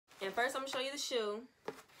And first I'm gonna show you the shoe,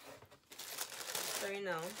 so you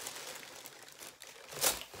know.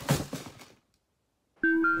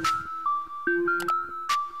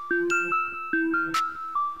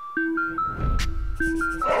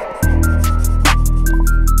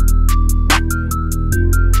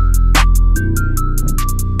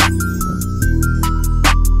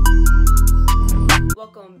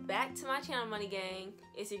 Welcome back to my channel, Money Gang.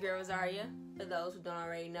 It's your girl Rosaria, for those who don't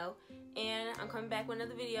already know. And I'm coming back with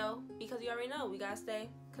another video because you already know we gotta stay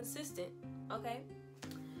consistent, okay?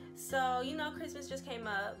 So, you know, Christmas just came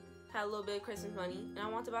up, had a little bit of Christmas money, and I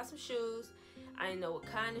wanted to buy some shoes. I didn't know what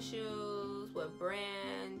kind of shoes, what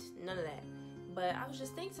brand, none of that. But I was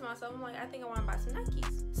just thinking to myself, I'm like, I think I want to buy some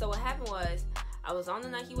Nikes. So what happened was, I was on the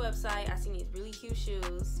Nike website, I seen these really cute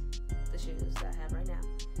shoes, the shoes that I have right now,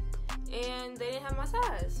 and they didn't have my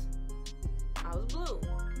size. I was blue.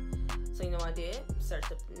 So you know what I did?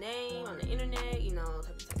 Searched up the name on the internet, you know,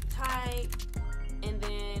 type, and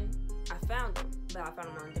then I found them, but I found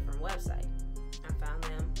them on a different website. I found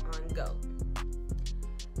them on Go.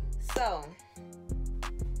 So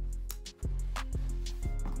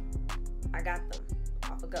I got them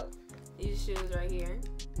off of Go. These shoes right here.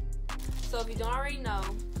 So if you don't already know,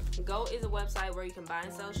 Go is a website where you can buy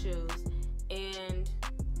and sell shoes, and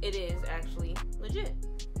it is actually legit.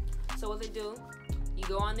 So what they do, you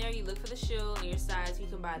go on there, you look for the shoe and your size. You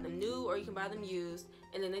can buy them new or you can buy them used,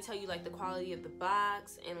 and then they tell you like the quality of the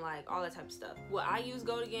box and like all that type of stuff. Well, I use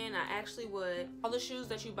Go again. I actually would. All the shoes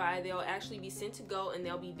that you buy, they'll actually be sent to Go and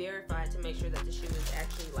they'll be verified to make sure that the shoe is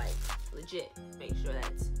actually like legit. Make sure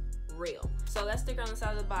that's real. So that sticker on the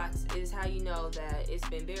side of the box is how you know that it's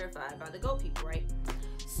been verified by the Go people, right?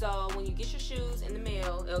 So when you get your shoes in the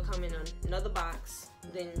mail, it'll come in another box.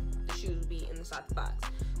 Then the shoes will be inside the box.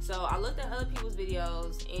 So I looked at other people's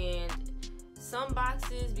videos, and some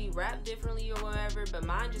boxes be wrapped differently or whatever, but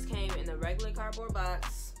mine just came in a regular cardboard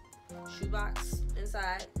box, shoe box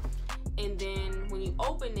inside. And then when you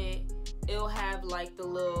open it, it'll have like the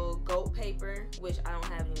little goat paper, which I don't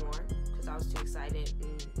have anymore because I was too excited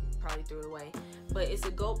and probably threw it away. But it's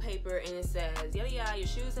a goat paper, and it says, yada yada, your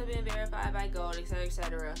shoes have been verified by Gold, etc,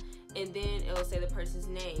 etc. And then it'll say the person's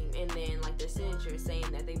name and then like their signature saying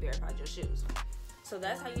that they verified your shoes. So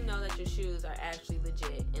that's how you know that your shoes are actually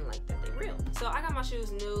legit and like that they're real. So I got my shoes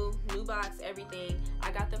new box, everything.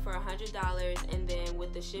 I got them for $100, and then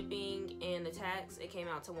with the shipping and the tax, it came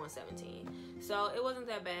out to $117. So it wasn't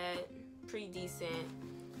that bad, pretty decent.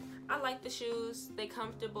 I like the shoes, they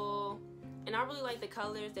comfortable, and I really like the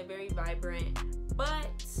colors, they're very vibrant.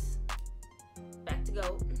 But back to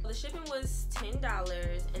Go. The shipping was $10,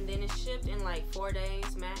 and then it shipped in like 4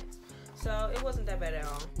 days max. So it wasn't that bad at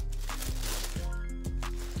all.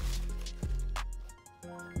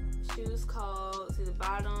 Shoes cold, see the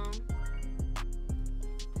bottom,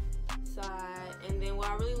 side, and then what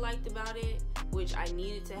I really liked about it, which I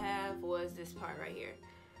needed to have, was this part right here.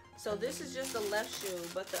 So this is just the left shoe,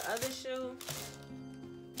 but the other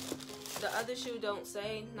shoe don't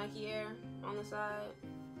say Nike Air on the side,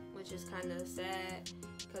 which is kind of sad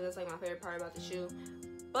because that's like my favorite part about the shoe.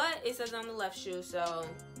 But it says on the left shoe, so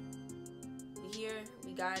here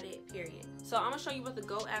we got it, period. So I'm gonna show you what the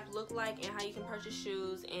Go app look like and how you can purchase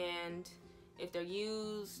shoes, and if they're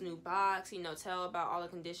used, new box, you know, tell about all the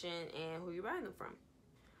condition and who you're buying them from.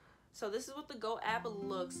 So this is what the Go app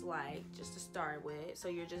looks like, just to start with. So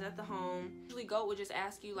you're just at the home. Usually Go would just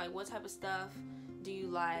ask you like, what type of stuff do you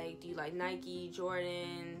like? Do you like Nike,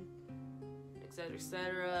 Jordan, etc,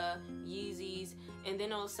 etc, Yeezys? And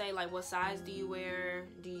then it'll say like, what size do you wear?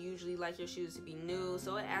 Do you usually like your shoes to be new?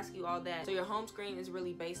 So it asks you all that. So your home screen is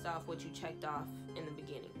really based off what you checked off in the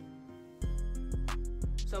beginning.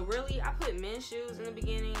 So really, I put men's shoes in the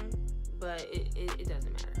beginning, but it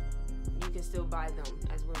doesn't matter. You can still buy them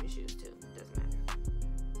as women's shoes too. It doesn't matter.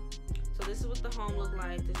 So this is what the home look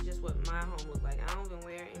like. This is just what my home look like. I don't even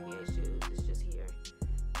wear NBA shoes. It's just here.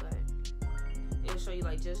 But it'll show you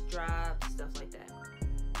like just drops, stuff like that.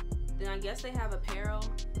 Then I guess they have apparel.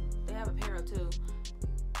 They have apparel too.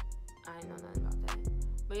 I didn't know nothing about that.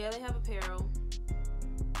 But yeah, they have apparel.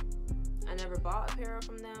 I never bought apparel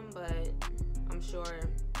from them, but I'm sure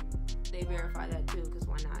they verify that too, because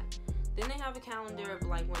why not? Then they have a calendar of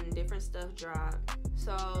like when different stuff drop.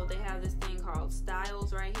 So they have this thing called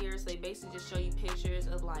styles right here. So they basically just show you pictures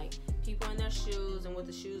of like people in their shoes and what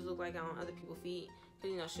the shoes look like on other people's feet.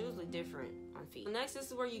 Because you know, shoes look different on feet. Next, this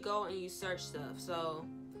is where you go and you search stuff. So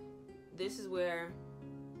this is where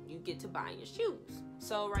you get to buy your shoes.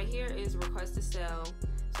 So right here is request to sell.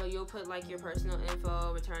 So you'll put like your personal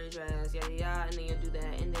info, return address, yada yada, and then you'll do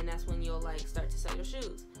that, and then that's when you'll like start to sell your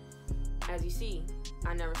shoes. As you see,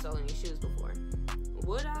 I never sold any shoes before.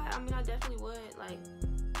 Would I? I mean, I definitely would. Like,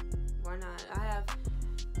 why not? I have,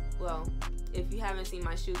 well, if you haven't seen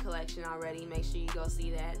my shoe collection already, make sure you go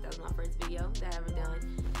see that. That was my first video that I ever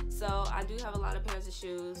done. So I do have a lot of pairs of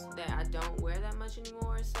shoes that I don't wear that much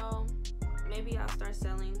anymore. So maybe I'll start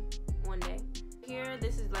selling one day. Here,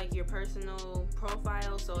 this is like your personal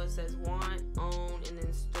profile. So it says want, own, and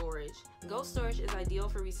then storage. Ghost storage is ideal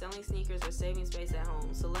for reselling sneakers or saving space at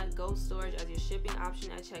home. Select Ghost storage as your shipping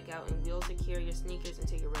option at checkout and we'll secure your sneakers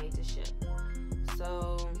until you're ready to ship.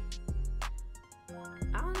 So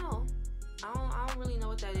I don't know. I don't really know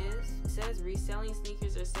what that is. It says reselling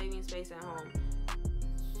sneakers or saving space at home.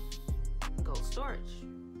 Ghost storage.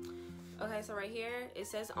 Okay, so right here it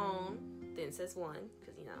says own, then it says one,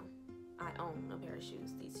 because you know I own a pair of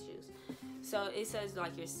shoes, these shoes. So it says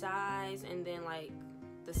like your size and then like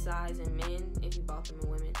the size in men if you bought them in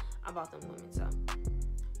women. I bought them in women, so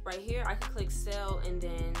right here I can click sell and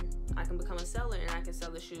then I can become a seller and I can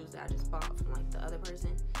sell the shoes that I just bought from like the other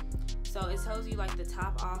person. So it tells you like the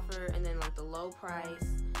top offer and then like the low price.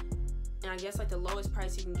 And I guess like the lowest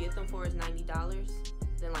price you can get them for is $90.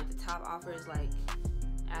 Then like the top offer is like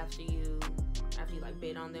after you like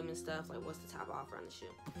bid on them and stuff, like what's the top offer on the shoe.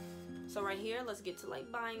 So right here, let's get to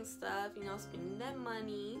like buying stuff, you know, spending that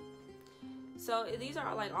money. So these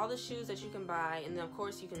are like all the shoes that you can buy, and then of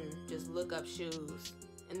course you can just look up shoes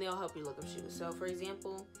and they'll help you look up shoes. So for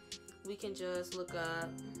example, we can just look up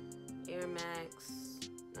Air Max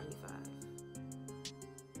 95.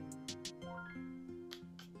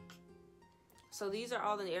 So these are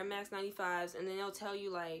all the Air Max 95s, and then they'll tell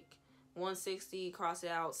you like 160, cross it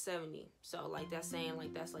out, 70. So like that's saying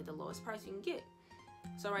like that's like the lowest price you can get.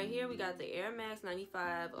 So right here we got the Air Max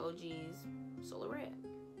 95 OGs Solar Red.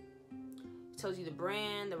 It tells you the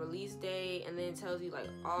brand, the release date, and then it tells you like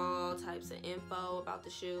all types of info about the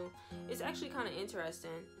shoe. It's actually kind of interesting.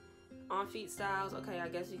 On feet styles, okay, I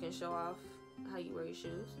guess you can show off how you wear your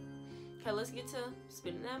shoes. Okay, let's get to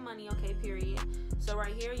spending that money, okay, period. So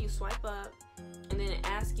right here you swipe up and then it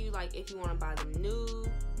asks you like if you want to buy them new,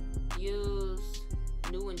 used,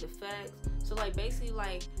 new and defect. So like basically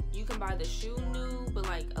like you can buy the shoe new, but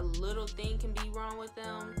like a little thing can be wrong with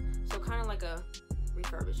them. So kind of like a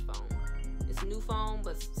refurbished phone. It's a new phone,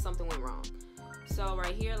 but something went wrong. So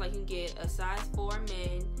right here, like you can get a size 4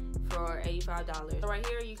 men for $85. So right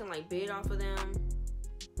here you can like bid off of them,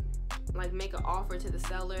 like make an offer to the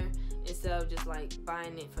seller instead of just like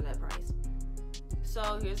buying it for that price.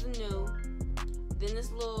 So here's the new. Then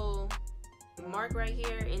this little mark right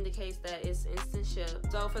here indicates that it's instant ship.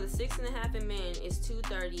 So for the 6.5 in men, it's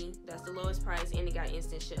 $230. That's the lowest price, and it got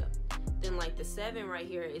instant ship. Then like the 7 right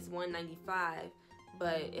here is $195,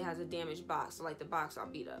 but it has a damaged box, so like the box all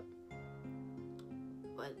beat up.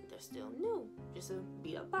 But they're still new, just a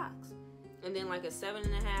beat up box. And then like a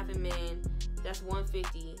 7.5 in men, that's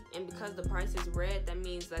 $150. And because the price is red, that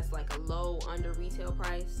means that's like a low under retail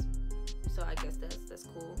price. So I guess that's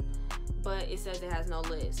cool. But it says it has no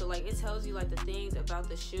lid. So like it tells you like the things about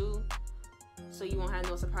the shoe, so you won't have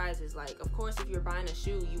no surprises. Like of course if you're buying a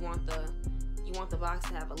shoe, you want the box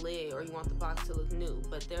to have a lid, or you want the box to look new,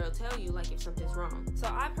 but they'll tell you like if something's wrong. So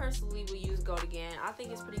I personally will use GOAT again. I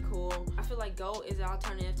think it's pretty cool. I feel like GOAT is an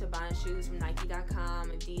alternative to buying shoes from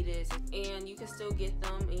Nike.com, Adidas, and you can still get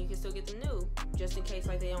them, and you can still get them new, just in case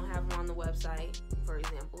like they don't have them on the website, for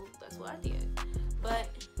example. That's what I did. But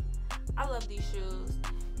I love these shoes.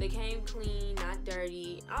 They came clean, not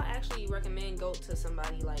dirty. I'll actually recommend GOAT to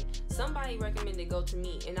somebody. Like somebody recommended GOAT to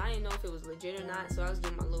me, and I didn't know if it was legit or not, so I was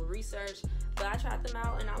doing my little research. But I tried them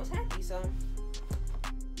out and I was happy. So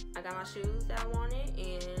I got my shoes that I wanted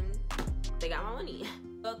and they got my money.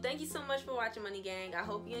 Well, thank you so much for watching, Money Gang. I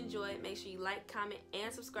hope you enjoyed. Make sure you like, comment,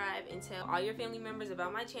 and subscribe, and tell all your family members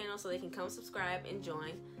about my channel so they can come subscribe and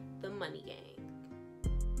join the Money Gang.